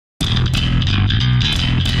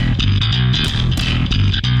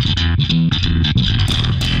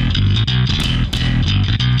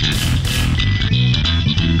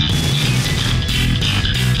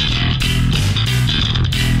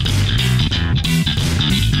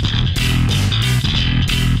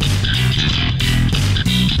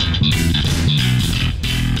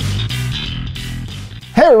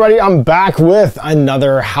everybody, I'm back with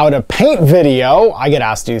another how to paint video. I get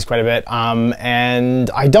asked to do these quite a bit, and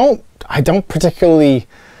I don't particularly,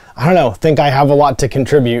 think I have a lot to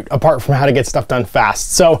contribute apart from how to get stuff done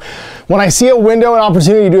fast. So when I see a window and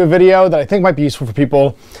opportunity to do a video that I think might be useful for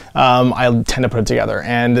people, I tend to put it together.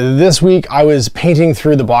 And this week I was painting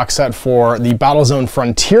through the box set for the Battlezone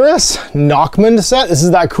Fronteris Nockman set. This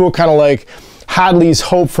is that cool kind of like Hadley's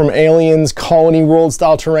Hope from Aliens colony world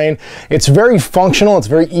style terrain. It's very functional, it's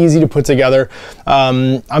very easy to put together.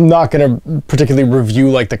 I'm not going to particularly review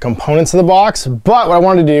like the components of the box, but what I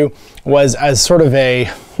wanted to do was, as sort of a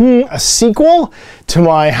sequel to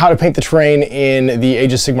my How to Paint the Terrain in the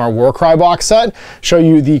Age of Sigmar Warcry box set, show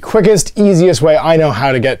you the quickest, easiest way I know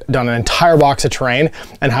how to get done an entire box of terrain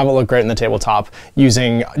and have it look great in the tabletop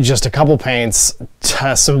using just a couple paints,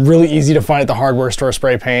 some really easy to find at the hardware store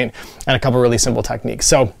spray paint, and a couple really simple techniques.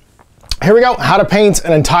 So here we go, how to paint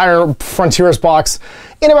an entire Fronteris box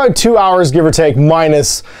in about 2 hours, give or take,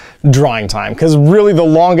 minus drying time. Because really the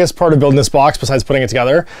longest part of building this box, besides putting it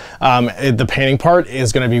together, the painting part,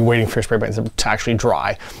 is going to be waiting for your spray paint to actually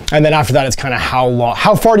dry. And then after that, it's kind of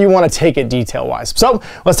how far do you want to take it detail-wise. So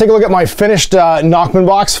let's take a look at my finished Nockman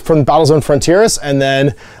box from Battlezone Fronteris, and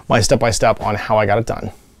then my step-by-step on how I got it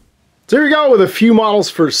done. So here we go with a few models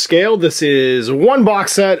for scale. This is one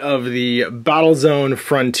box set of the Battlezone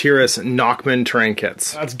Fronteris Nockman terrain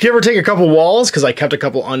kits. That's give or take a couple walls, because I kept a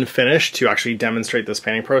couple unfinished to actually demonstrate this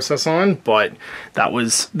painting process on, but that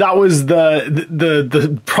was probably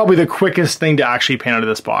the quickest thing to actually paint out of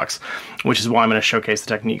this box, which is why I'm going to showcase the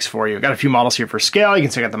techniques for you. I got a few models here for scale. You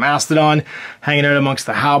can see I got the Mastodon hanging out amongst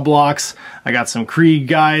the Howe blocks. I got some Krieg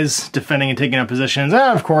guys defending and taking up positions, and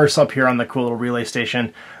of course up here on the cool little relay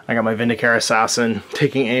station, I got my Vindicare Assassin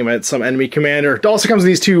taking aim at some enemy commander. It also comes with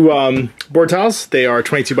these two board tiles. They are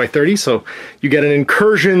 22 by 30, so you get an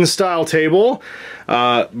incursion style table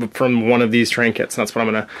from one of these terrain kits. And that's what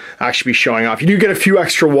I'm going to actually be showing off. You do get a few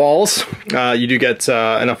extra walls. You do get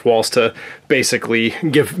enough walls to basically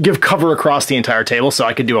give cover across the entire table, so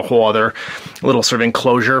I could do a whole other little sort of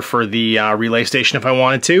enclosure for the relay station if I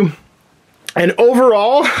wanted to. And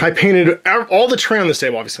overall, I painted all the terrain on this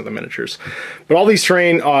table, obviously the miniatures, but all these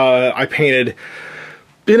terrain I painted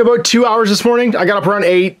in about 2 hours this morning. I got up around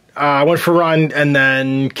 8, went for a run, and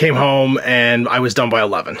then came home, and I was done by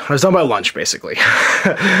 11. I was done by lunch, basically.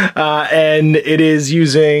 And it is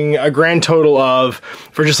using a grand total of,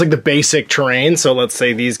 for just like the basic terrain, so let's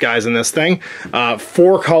say these guys in this thing,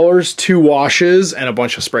 4 colors, 2 washes, and a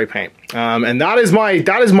bunch of spray paint. And that is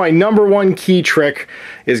my number one key trick,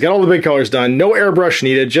 is get all the big colors done, no airbrush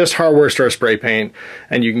needed, just hardware store spray paint,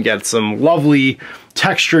 and you can get some lovely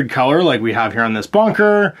textured color like we have here on this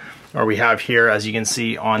bunker, or we have here, as you can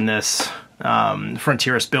see, on this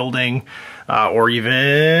Fronteris building, or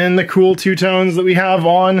even the cool two-tones that we have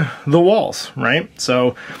on the walls, right?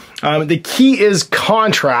 So the key is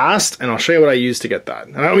contrast, and I'll show you what I use to get that.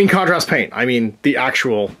 And I don't mean contrast paint, I mean the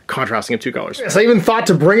actual contrasting of 2 colors. Yes, I even thought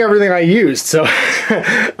to bring everything I used, so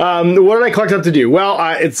what did I collect up to do? Well,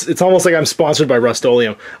 it's almost like I'm sponsored by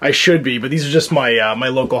Rust-Oleum. I should be, but these are just my my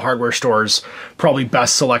local hardware store's probably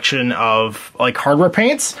best selection of like hardware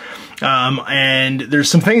paints. And there's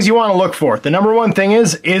some things you want to look for. The number one thing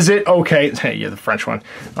is it okay? Hey, yeah, the French one.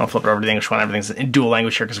 I'll flip it over to the English one. Everything's in dual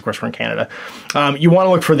language here because, of course, we're in Canada. You want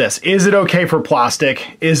to look for this. Is it okay for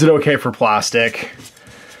plastic? Is it okay for plastic?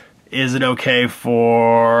 Is it okay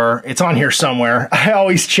for... It's on here somewhere. I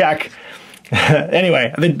always check.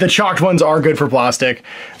 Anyway, the chalked ones are good for plastic,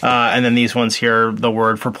 and then these ones here, the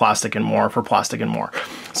word for plastic and more, for plastic and more.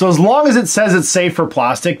 So as long as it says it's safe for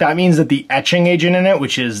plastic, that means that the etching agent in it,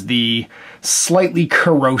 which is the slightly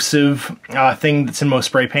corrosive thing that's in most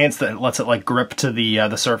spray paints that lets it like grip to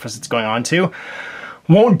the surface it's going on to,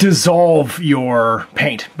 won't dissolve your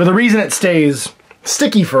paint. But the reason it stays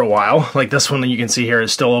sticky for a while, like this one that you can see here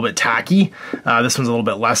is still a little bit tacky, this one's a little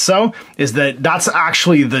bit less so, is that's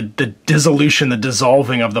actually the dissolution, the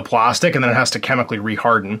dissolving of the plastic, and then it has to chemically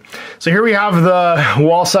reharden. So here we have the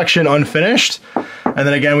wall section unfinished, and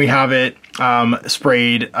then again we have it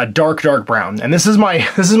sprayed a dark brown. And this is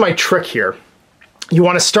my trick here. You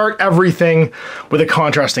want to start everything with a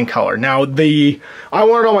contrasting color. Now, I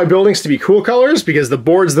wanted all my buildings to be cool colors because the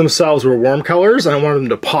boards themselves were warm colors, and I wanted them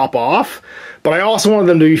to pop off. But I also wanted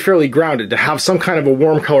them to be fairly grounded, to have some kind of a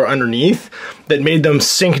warm color underneath that made them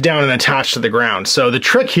sink down and attach to the ground. So the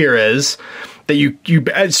trick here is that you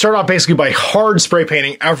start off basically by hard spray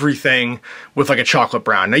painting everything with like a chocolate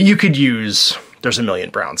brown. Now you could use There's a million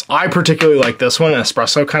browns. I particularly like this one, an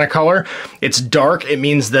espresso kind of color. It's dark. It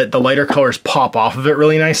means that the lighter colors pop off of it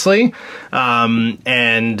really nicely.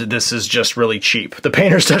 And this is just really cheap. The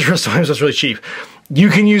Painter's Touch Rust-Oleum is just really cheap. You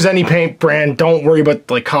can use any paint brand. Don't worry about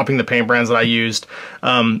like copying the paint brands that I used.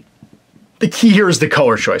 The key here is the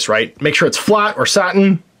color choice, right? Make sure it's flat or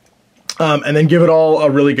satin, and then give it all a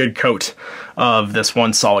really good coat of this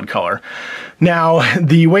one solid color. Now,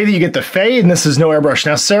 the way that you get the fade, and this is no airbrush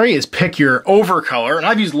necessary, is pick your over color. And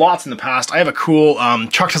I've used lots in the past. I have a cool,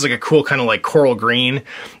 Chuck has like a cool kind of like coral green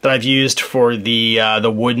that I've used for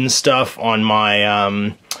the wooden stuff on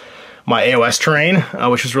my my AOS terrain,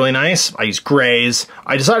 which was really nice. I used grays.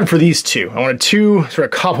 I decided for these two. I wanted two sort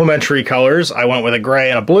of complementary colors. I went with a gray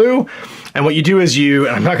and a blue. And what you do is and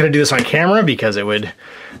I'm not going to do this on camera because it would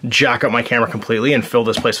jack up my camera completely and fill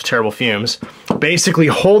this place with terrible fumes. Basically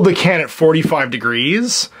hold the can at 45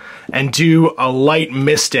 degrees and do a light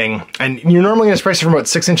misting. And you're normally going to spray it from about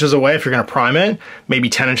 6 inches away if you're going to prime it, maybe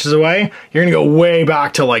 10 inches away. You're going to go way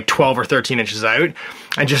back to like 12 or 13 inches out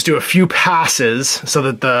and just do a few passes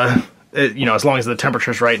so that as long as the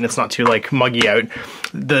temperature's right and it's not too like muggy out,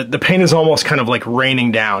 the paint is almost kind of like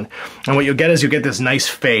raining down. And what you'll get is you'll get this nice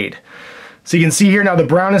fade. So you can see here now the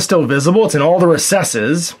brown is still visible. It's in all the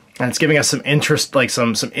recesses and it's giving us some interest, like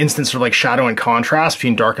some instant sort of like shadow and contrast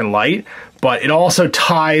between dark and light, but it also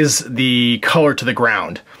ties the color to the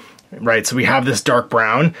ground, right? So we have this dark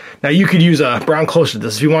brown. Now you could use a brown closer to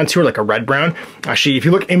this if you want to, or like a red brown. Actually, if you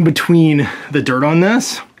look in between the dirt on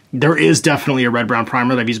this, there is definitely a red-brown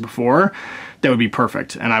primer that I've used before that would be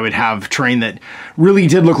perfect. And I would have terrain that really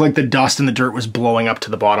did look like the dust and the dirt was blowing up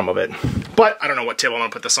to the bottom of it. But I don't know what table I'm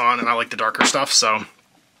gonna put this on, and I like the darker stuff, so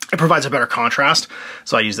it provides a better contrast,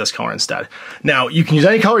 so I use this color instead. Now, you can use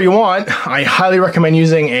any color you want. I highly recommend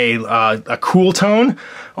using a cool tone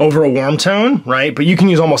over a warm tone, right? But you can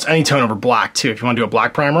use almost any tone over black too. If you want to do a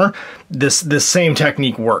black primer, this same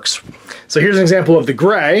technique works. So here's an example of the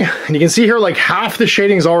gray, and you can see here like half the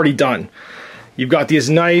shading is already done. You've got these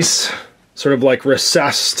nice sort of like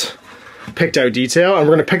recessed, picked out detail, and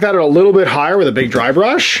we're gonna pick that at a little bit higher with a big dry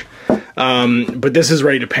brush. But this is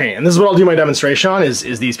ready to paint, and this is what I'll do my demonstration on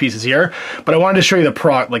is these pieces here. But I wanted to show you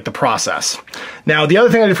the process. Now, the other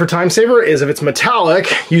thing I did for time saver is if it's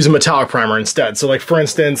metallic, use a metallic primer instead. So like for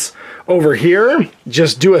instance, over here,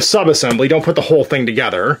 just do a sub-assembly. Don't put the whole thing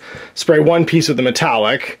together. Spray one piece with the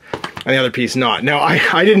metallic and the other piece not. Now,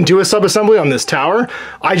 I didn't do a sub-assembly on this tower.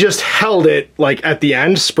 I just held it like at the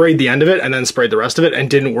end, sprayed the end of it, and then sprayed the rest of it, and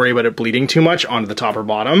didn't worry about it bleeding too much onto the top or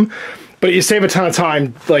bottom. But you save a ton of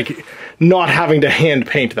time, like not having to hand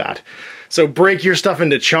paint that. So break your stuff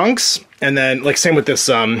into chunks, and then like same with this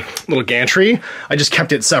little gantry, I just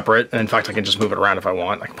kept it separate. And in fact, I can just move it around if I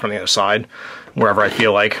want. I can put it on the other side, wherever I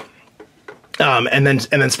feel like. And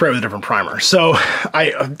then spray it with a different primer. So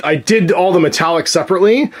I did all the metallic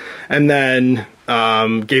separately, and then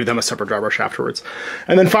gave them a separate dry brush afterwards.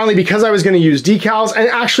 And then finally, because I was going to use decals, and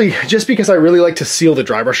actually just because I really like to seal the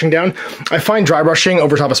dry brushing down, I find dry brushing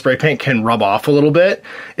over top of spray paint can rub off a little bit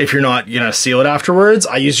if you're not gonna seal it afterwards.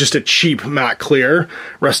 I use just a cheap matte clear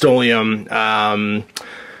Rust-Oleum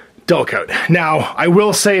dull coat. Now, I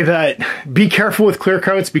will say that be careful with clear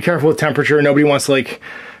coats, be careful with temperature. Nobody wants to, like,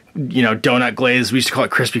 you know, donut glaze. We used to call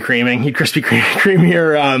it crispy creaming. You'd crispy cream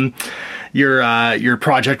your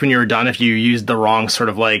project when you were done if you used the wrong sort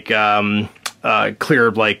of like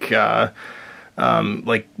clear like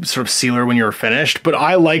sort of sealer when you were finished. But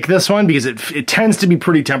I like this one because it tends to be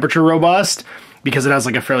pretty temperature robust because it has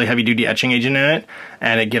like a fairly heavy duty etching agent in it,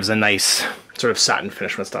 and it gives a nice sort of satin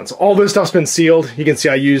finish when it's done. So all this stuff's been sealed. You can see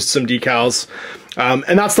I used some decals.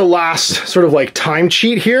 And that's the last sort of like time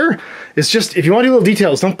cheat here. It's just, if you want to do little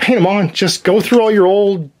details, don't paint them on. Just go through all your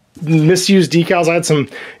old misused decals. I had some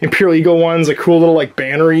Imperial Eagle ones, a cool little like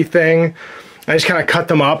bannery thing. I just kind of cut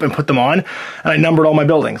them up and put them on, and I numbered all my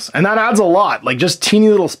buildings. And that adds a lot. Like just teeny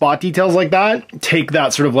little spot details like that take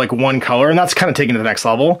that sort of like one color, and that's kind of taken to the next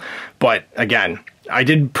level. But again, I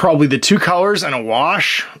did probably the 2 colors and a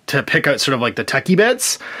wash to pick out sort of like the techie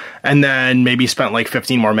bits, and then maybe spent like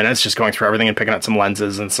 15 more minutes just going through everything and picking out some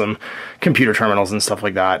lenses and some computer terminals and stuff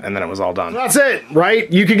like that, and then it was all done. That's it,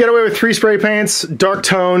 right? You could get away with 3 spray paints, dark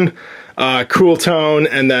tone, cool tone,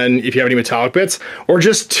 and then if you have any metallic bits, or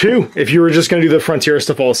just 2 if you were just going to do the Fronteris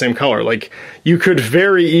stuff all the same color. Like, you could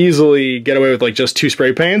very easily get away with like just 2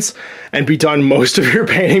 spray paints and be done most of your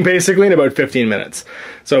painting basically in about 15 minutes.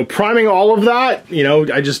 So priming all of that, you know,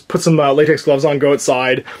 I just put some latex gloves on, go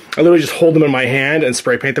outside. I literally just hold them in my hand and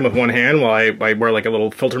spray paint them with one hand while I wear like a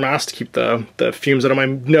little filter mask to keep the fumes out of my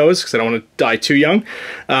nose because I don't want to die too young.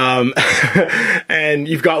 And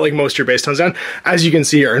you've got like most of your base tones down, as you can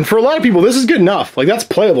see here. And for a lot of of people, this is good enough. Like, that's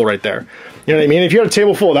playable right there. You know what I mean? If you had a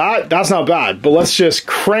table full of that, that's not bad. But let's just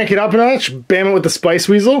crank it up a notch, bam it with the Spice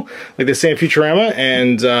Weasel, like they say in Futurama,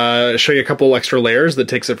 and show you a couple extra layers that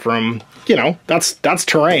takes it from, you know, that's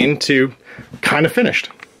terrain to kind of finished.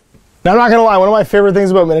 Now, I'm not gonna lie, one of my favorite things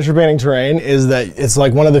about miniature painting terrain is that it's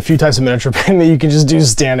like one of the few types of miniature painting that you can just do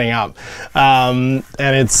standing up. And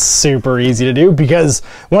it's super easy to do because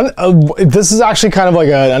this is actually kind of like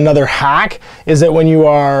another hack, is that when you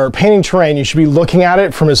are painting terrain, you should be looking at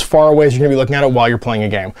it from as far away as you're gonna be looking at it while you're playing a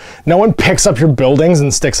game. No one picks up your buildings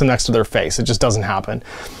and sticks them next to their face. It just doesn't happen.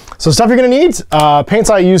 So stuff you're gonna need, paints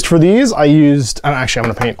I used for these, actually I'm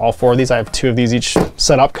gonna paint all 4 of these. I have 2 of these each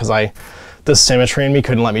set up because the symmetry in me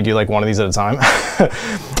couldn't let me do like one of these at a time.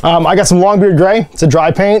 I got some Longbeard Gray. It's a dry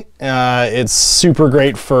paint. It's super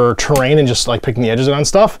great for terrain and just like picking the edges on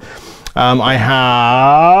stuff. I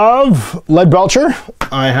have Lead Belcher.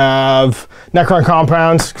 I have Necron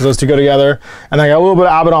Compound, because those two go together. And then I got a little bit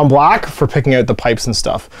of Abaddon Black for picking out the pipes and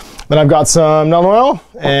stuff. Then I've got some Nuln Oil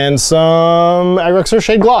and some Agrexer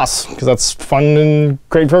Shade Gloss, because that's fun and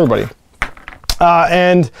great for everybody.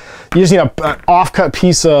 And you just need an offcut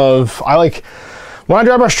piece of, when I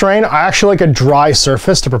dry brush terrain, I actually like a dry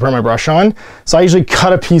surface to prepare my brush on. So I usually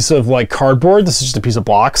cut a piece of like cardboard, this is just a piece of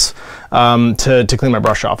blocks, to clean my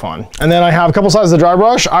brush off on. And then I have a couple sizes of dry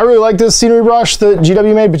brush. I really like this scenery brush that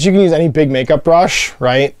GW made, but you can use any big makeup brush,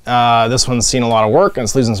 right? This one's seen a lot of work and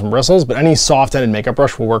it's losing some bristles, but any soft-ended makeup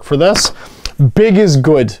brush will work for this. Big is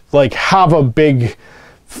good, like have a big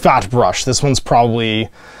fat brush. This one's probably,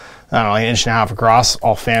 I don't know, like 1.5 inches across,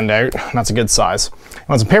 all fanned out. That's a good size. You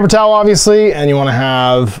want some paper towel, obviously, and you want to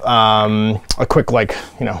have a quick, like,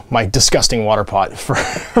 you know, my disgusting water pot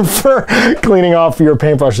for cleaning off your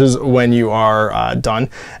paintbrushes when you are done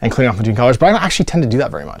and cleaning off between colors. But I don't actually tend to do that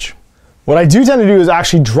very much. What I do tend to do is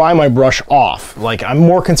actually dry my brush off. Like, I'm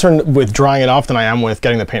more concerned with drying it off than I am with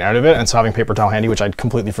getting the paint out of it. And so having paper towel handy, which I'd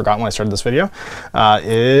completely forgotten when I started this video,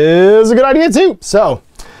 is a good idea too. So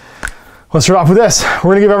let's start off with this.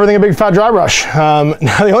 We're gonna give everything a big fat dry brush. Now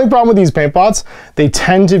the only problem with these paint pots, they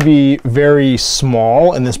tend to be very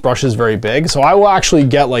small and this brush is very big. So I will actually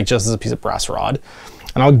get like just as a piece of brass rod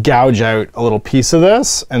and I'll gouge out a little piece of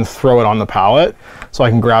this and throw it on the palette so I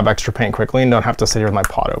can grab extra paint quickly and don't have to sit here with my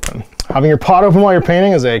pot open. Having your pot open while you're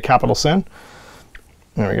painting is a capital sin.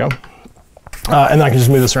 There we go. And then I can just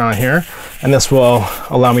move this around here and this will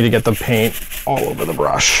allow me to get the paint all over the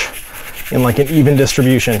brush in like an even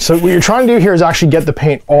distribution. So what you're trying to do here is actually get the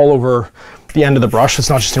paint all over the end of the brush. It's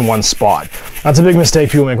not just in one spot. That's a big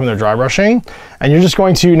mistake people make when they're dry brushing. And you're just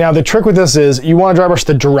going to, now the trick with this is you want to dry brush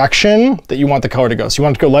the direction that you want the color to go. So you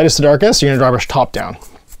want it to go lightest to darkest, you're gonna dry brush top down,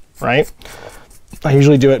 right? I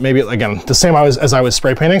usually do it maybe, again, the same as I was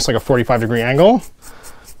spray painting, so like a 45-degree angle,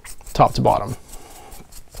 top to bottom.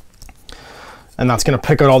 And that's gonna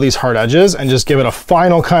pick out all these hard edges and just give it a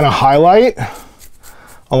final kind of highlight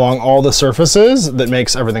along all the surfaces that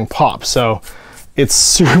makes everything pop. So it's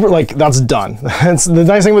super, like, that's done. It's, the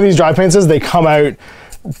nice thing with these dry paints is they come out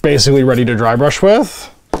basically ready to dry brush with,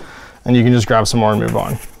 and you can just grab some more and move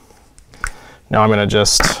on. Now I'm gonna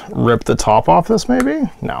just rip the top off this maybe.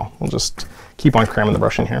 No, we'll just keep on cramming the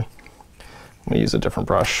brush in here. I'm gonna use a different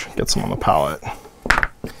brush, get some on the palette,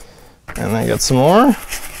 and then get some more.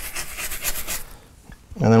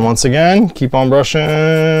 And then once again, keep on brushing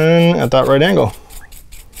at that right angle.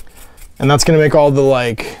 And that's gonna make all the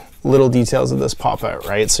like little details of this pop out,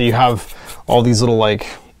 right? So you have all these little like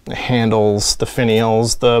handles, the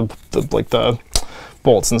finials, the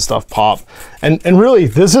bolts and stuff pop. And really,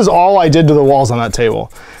 this is all I did to the walls on that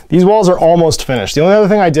table. These walls are almost finished. The only other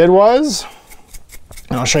thing I did was,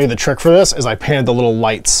 and I'll show you the trick for this, is I painted the little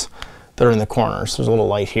lights that are in the corners. There's a little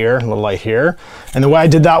light here, a little light here. And the way I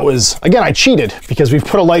did that was, again, I cheated because we've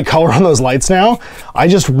put a light color on those lights now. I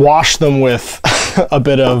just washed them with a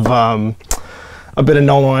bit of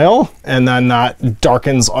Nuln Oil, and then that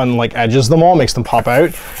darkens on like edges them all, makes them pop out.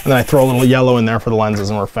 And then I throw a little yellow in there for the lenses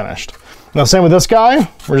and we're finished. Now same with this guy,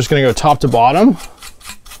 we're just gonna go top to bottom,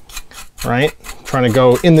 right? Trying to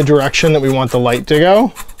go in the direction that we want the light to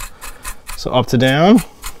go. So up to down.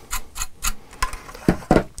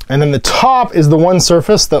 And then the top is the one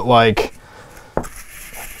surface that like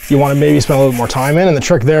you want to maybe spend a little bit more time in, and the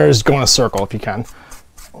trick there is go in a circle if you can.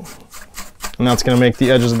 And that's going to make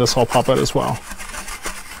the edges of this all pop out as well.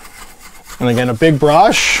 And again, a big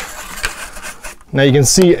brush. Now you can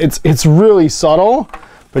see it's really subtle,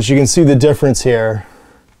 but you can see the difference here.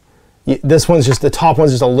 This one's just, the top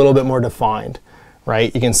one's just a little bit more defined,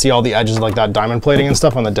 right? You can see all the edges like that diamond plating and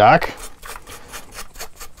stuff on the deck.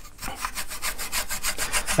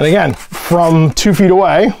 And again, from 2 feet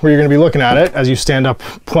away, where you're going to be looking at it as you stand up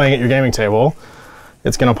playing at your gaming table,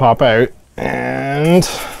 it's going to pop out and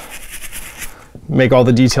make all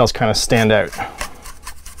the details kind of stand out.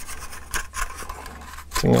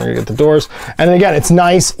 So you're going to get the doors. And then again, it's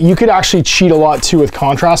nice. You could actually cheat a lot too with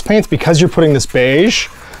contrast paints because you're putting this beige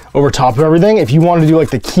over top of everything. If you wanted to do like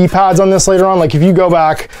the keypads on this later on, like if you go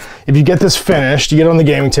back, if you get this finished, you get it on the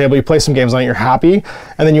gaming table, you play some games on it, you're happy,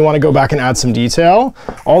 and then you want to go back and add some detail,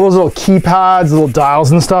 all those little keypads, little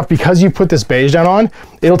dials and stuff, because you put this beige down on,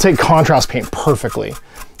 it'll take contrast paint perfectly.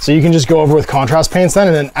 So you can just go over with contrast paints then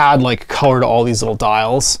and then add like color to all these little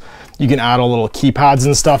dials. You can add all little keypads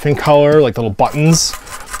and stuff in color, like little buttons.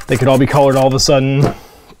 They could all be colored all of a sudden.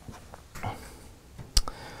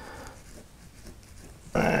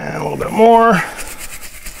 And a little bit more.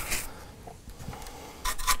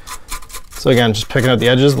 So again, just picking out the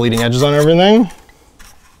edges, leading edges on everything.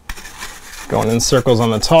 Going in circles on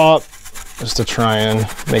the top, just to try and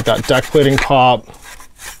make that deck plating pop.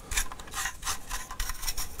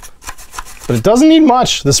 But it doesn't need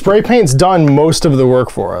much. The spray paint's done most of the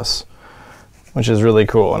work for us, which is really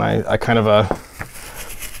cool. And I kind of,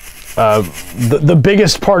 the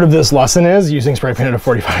biggest part of this lesson is using spray paint at a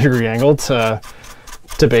 45-degree angle to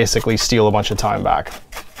basically steal a bunch of time back.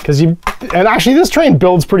 And actually this train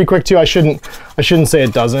builds pretty quick too. I shouldn't say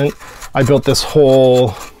it doesn't. I built this whole,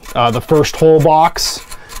 the first whole box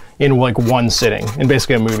in like one sitting, in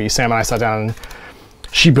basically a movie. Sam and I sat down and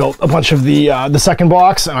she built a bunch of the second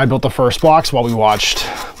box, and I built the first box while we watched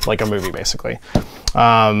like a movie basically.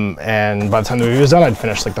 And by the time the movie was done, I'd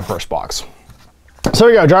finished like the first box. So there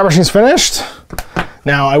you go, dry brushing's finished.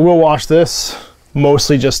 Now I will wash this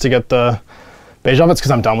mostly just to get the beige off it,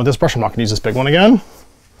 because I'm done with this brush. I'm not gonna use this big one again.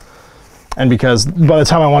 And because by the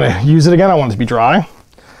time I want to use it again, I want it to be dry.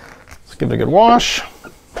 Let's give it a good wash.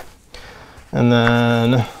 And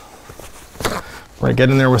then we're gonna get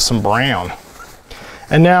in there with some brown.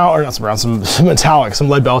 And now, or not some brown, some metallic, some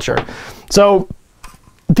lead belcher. So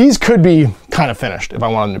these could be kind of finished if I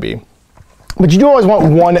want them to be. But you do always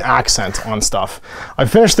want one accent on stuff. I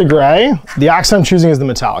finished the gray. The accent I'm choosing is the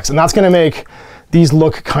metallics, and that's gonna make these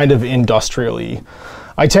look kind of industrially.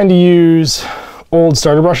 I tend to use old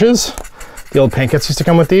starter brushes. The old paint kits used to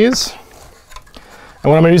come with these.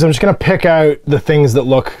 And what I'm gonna do is I'm just gonna pick out the things that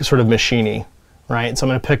look sort of machine-y, right? So I'm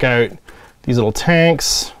gonna pick out these little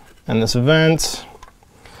tanks and this vent.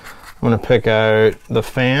 I'm gonna pick out the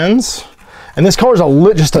fans. And this color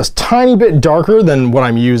is just a tiny bit darker than what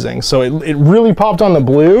I'm using. So it really popped on the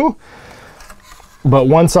blue, but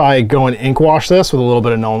once I go and ink wash this with a little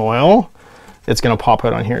bit of Nuln Oil, it's gonna pop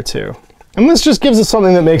out on here too. And this just gives us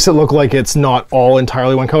something that makes it look like it's not all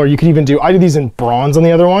entirely one color. You can even do, I did these in bronze on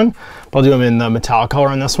the other one, but I'll do them in the metallic color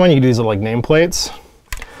on this one. You can do these like nameplates.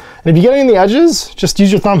 And if you get any in the edges, just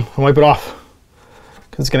use your thumb and wipe it off,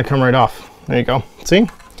 because it's gonna come right off. There you go, see?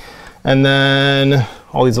 And then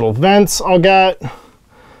all these little vents I'll get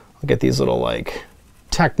these little like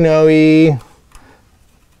techno-y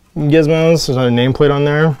gizmos. There's not a nameplate on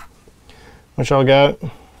there, which I'll get.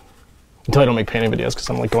 Until I don't make painting videos, because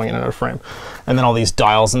I'm like going in and out of frame. And then all these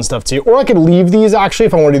dials and stuff too. Or I could leave these actually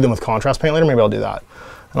if I want to do them with contrast paint later. Maybe I'll do that.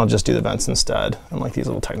 And I'll just do the vents instead. And like these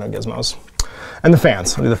little techno gizmos. And the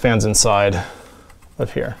fans. I'll do the fans inside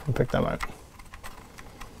of here and pick them out.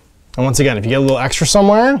 And once again, if you get a little extra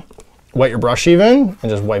somewhere, wet your brush even and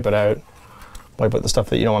just wipe it out. Wipe out the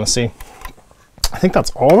stuff that you don't want to see. I think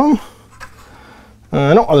that's all of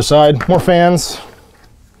them. No, other side. More fans.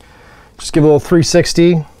 Just give a little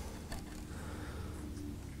 360.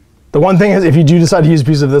 The one thing is, if you do decide to use a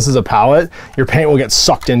piece of this as a palette, your paint will get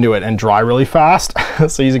sucked into it and dry really fast.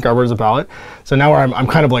 So using cardboard as a palette. So now where I'm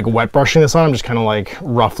kind of like wet brushing this on, I'm just kind of like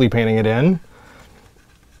roughly painting it in.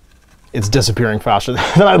 It's disappearing faster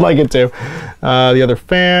than I'd like it to. The other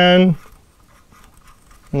fan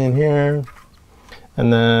in here.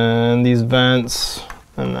 And then these vents.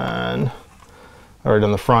 And then already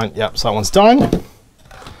done the front. Yep, so that one's done.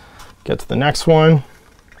 Get to the next one.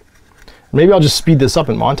 Maybe I'll just speed this up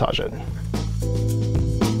and montage it.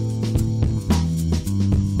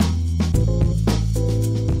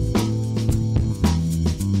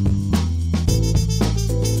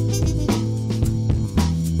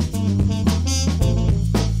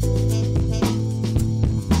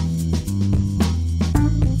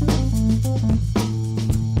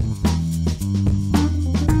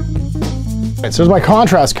 All right, so there's my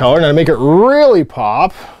contrast color. Now to make it really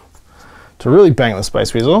pop, to really bang the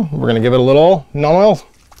Spice Weasel, we're gonna give it a little Nuln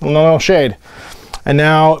Oil shade. And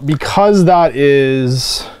now, because that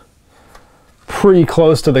is pretty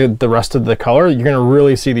close to the rest of the color, you're gonna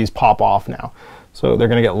really see these pop off now. So they're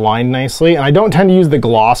gonna get lined nicely. And I don't tend to use the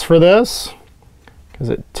gloss for this because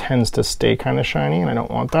it tends to stay kind of shiny and I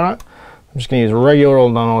don't want that. I'm just gonna use regular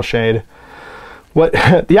old Dunhill shade. What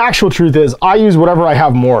the actual truth is, I use whatever I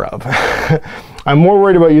have more of. I'm more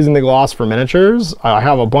worried about using the gloss for miniatures. I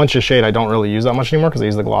have a bunch of shade I don't really use that much anymore because I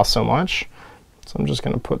use the gloss so much. So I'm just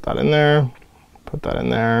gonna put that in there, put that in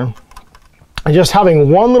there. And just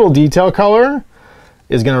having one little detail color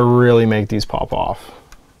is gonna really make these pop off.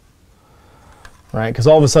 Right, because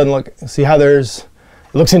all of a sudden, look, see how it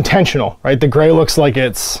looks intentional, right? The gray looks like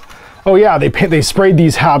it's, oh yeah, they sprayed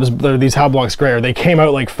these hab blocks gray, or they came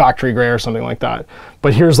out like factory gray or something like that.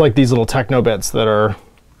 But here's like these little techno bits that are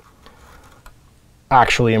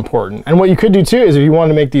actually important. And what you could do too is if you wanted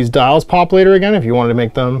to make these dials pop later again, if you wanted to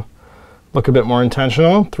make them look a bit more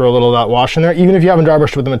intentional, throw a little of that wash in there. Even if you haven't dry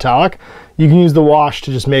brushed with the metallic, you can use the wash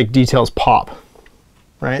to just make details pop,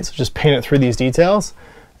 right? So just paint it through these details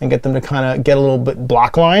and get them to kind of get a little bit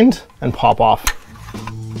black lined and pop off.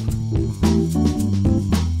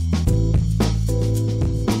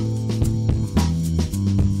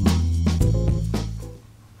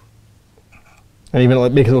 And even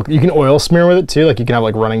like make it look, you can oil smear with it too. Like you can have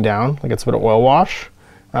like running down, like it's a bit of oil wash,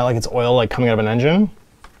 right? Like it's oil like coming out of an engine.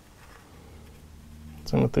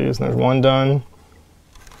 Same with these, and there's one done.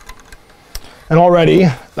 And already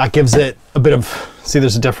that gives it a bit of, see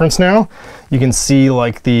there's a difference now. You can see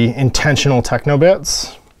like the intentional techno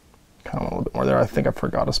bits. Kind of a little bit more there. I think I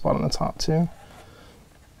forgot a spot on the top too.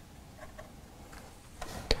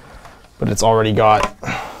 But it's already got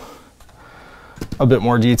a bit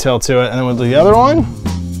more detail to it. And then we'll do the other one.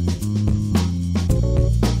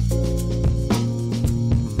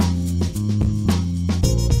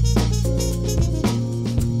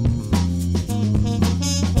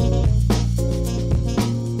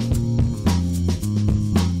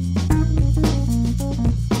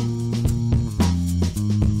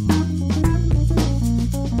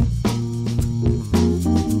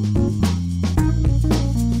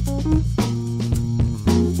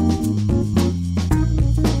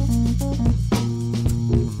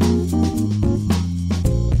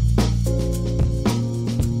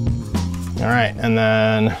 All right, and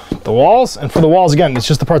then the walls. And for the walls, again, it's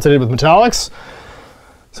just the parts I did with metallics.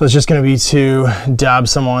 So it's just gonna be to dab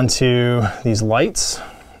some onto these lights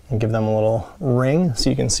and give them a little ring so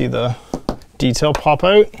you can see the detail pop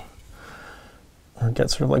out or get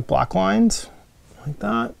sort of like black lines like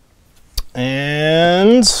that.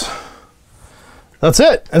 And that's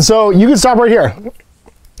it. And so you can stop right here.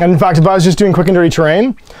 And in fact, if I was just doing quick and dirty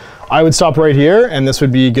terrain, I would stop right here and this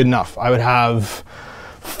would be good enough. I would have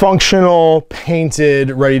functional,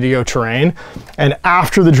 painted, ready to go terrain. And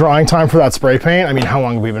after the drying time for that spray paint, I mean, how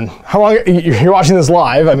long, you're watching this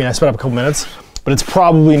live, I mean, I sped up a couple minutes, but it's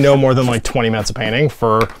probably no more than like 20 minutes of painting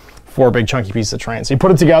for 4 big chunky pieces of terrain. So you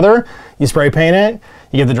put it together, you spray paint it,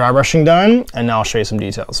 you get the dry brushing done, and now I'll show you some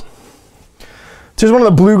details. So here's one of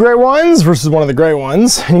the blue-gray ones versus one of the gray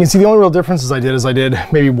ones. And you can see the only real differences I did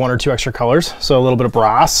maybe 1 or 2 extra colors. So a little bit of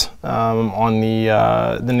brass on the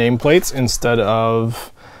nameplates instead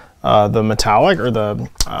of the metallic or the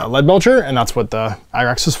lead belcher, and that's what the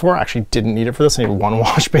Agrex is for. I actually didn't need it for this. I needed 1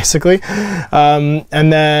 wash basically. And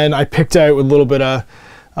then I picked out with a little bit of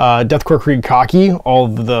Deathcore Creed Cocky, all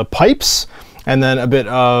of the pipes, and then a bit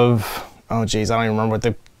of, oh geez, I don't even remember what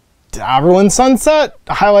the Averland Sunset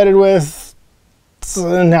highlighted with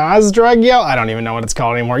Nasdrag yellow. I don't even know what it's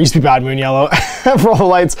called anymore. It used to be Bad Moon yellow for all the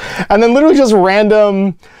lights. And then literally just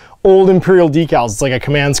random old Imperial decals. It's like a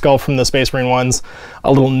command skull from the Space Marine ones,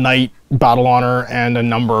 a little knight, battle honor, and a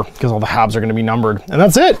number, because all the habs are going to be numbered. And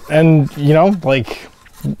that's it. And you know, like,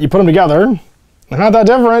 you put them together, they're not that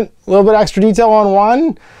different. A little bit extra detail on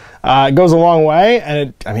one. It goes a long way,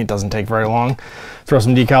 and I mean, it doesn't take very long. Throw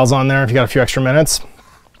some decals on there if you got a few extra minutes.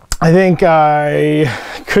 I think I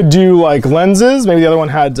could do like lenses. Maybe the other one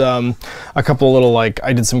had a couple of little, like,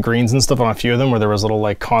 I did some greens and stuff on a few of them where there was little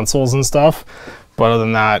like consoles and stuff. But other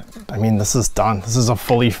than that, I mean, this is done. This is a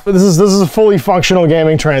fully functional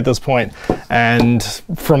gaming train at this point. And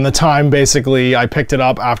from the time basically I picked it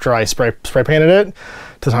up after I spray painted it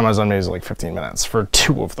to the time I was done, maybe it was like 15 minutes for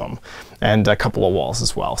 2 of them and a couple of walls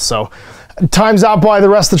as well. So times that by the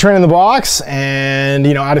rest of the train in the box, and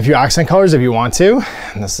you know, add a few accent colors if you want to.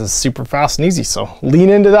 And this is super fast and easy. So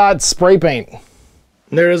lean into that spray paint.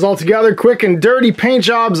 There it is, all together, quick and dirty paint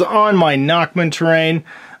jobs on my Nachman terrain.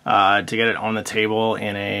 To get it on the table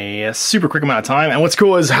in a super quick amount of time. And what's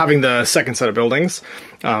cool is having the second set of buildings,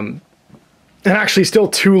 and actually still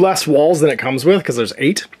 2 less walls than it comes with, because there's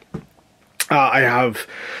 8. I have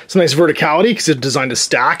some nice verticality because it's designed to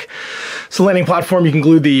stack. So landing platform, you can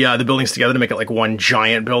glue the buildings together to make it like one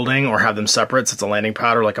giant building or have them separate. So it's a landing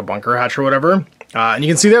pad or like a bunker hatch or whatever. And you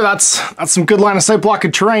can see there, that's some good line of sight block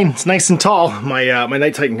of terrain. It's nice and tall. My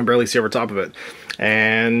Night Titan can barely see over top of it.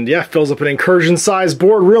 And yeah, fills up an incursion size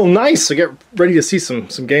board real nice. So get ready to see some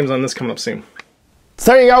games on this coming up soon.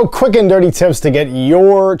 So there you go, quick and dirty tips to get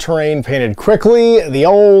your terrain painted quickly. The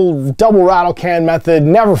old double rattle can method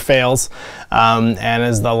never fails. And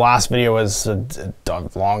as the last video was a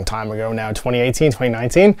long time ago now, 2018,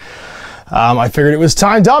 2019, I figured it was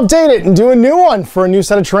time to update it and do a new one for a new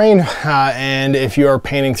set of terrain. And if you are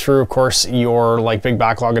painting through, of course, your like big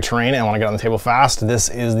backlog of terrain and want to get on the table fast, this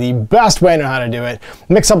is the best way I know how to do it.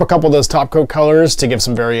 Mix up a couple of those top coat colors to give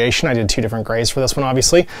some variation. I did 2 different grays for this one,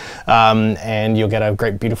 obviously. And you'll get a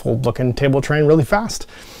great, beautiful looking table terrain really fast.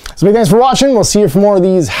 So big thanks for watching. We'll see you for more of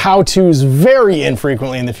these how-tos very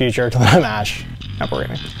infrequently in the future. Till then, I'm Ash.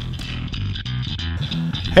 Operating.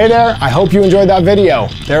 Hey there, I hope you enjoyed that video.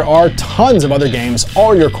 There are tons of other games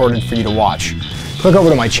already recorded for you to watch. Click over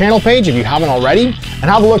to my channel page if you haven't already, and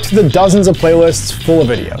have a look through the dozens of playlists full of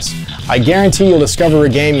videos. I guarantee you'll discover a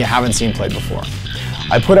game you haven't seen played before.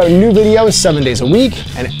 I put out new videos 7 days a week,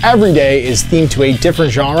 and every day is themed to a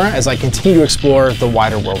different genre as I continue to explore the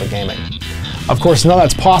wider world of gaming. Of course, none of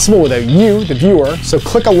that's possible without you, the viewer, so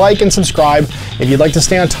click a like and subscribe if you'd like to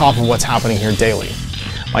stay on top of what's happening here daily.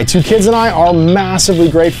 My 2 kids and I are massively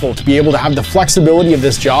grateful to be able to have the flexibility of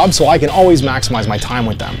this job so I can always maximize my time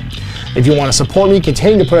with them. If you want to support me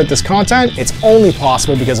continuing to put out this content, it's only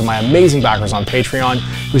possible because of my amazing backers on Patreon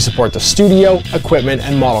who support the studio, equipment,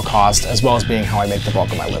 and model cost, as well as being how I make the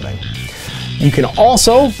bulk of my living. You can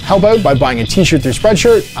also help out by buying a t-shirt through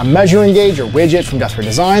Spreadshirt, a measuring gauge or widget from Death Ray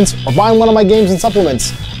Designs, or buying one of my games and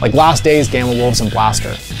supplements like Last Days, Gamma Wolves, and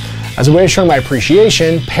Blaster. As a way of showing my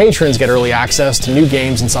appreciation, patrons get early access to new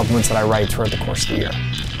games and supplements that I write throughout the course of the year.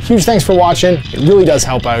 Huge thanks for watching, it really does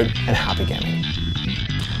help out, and happy gaming.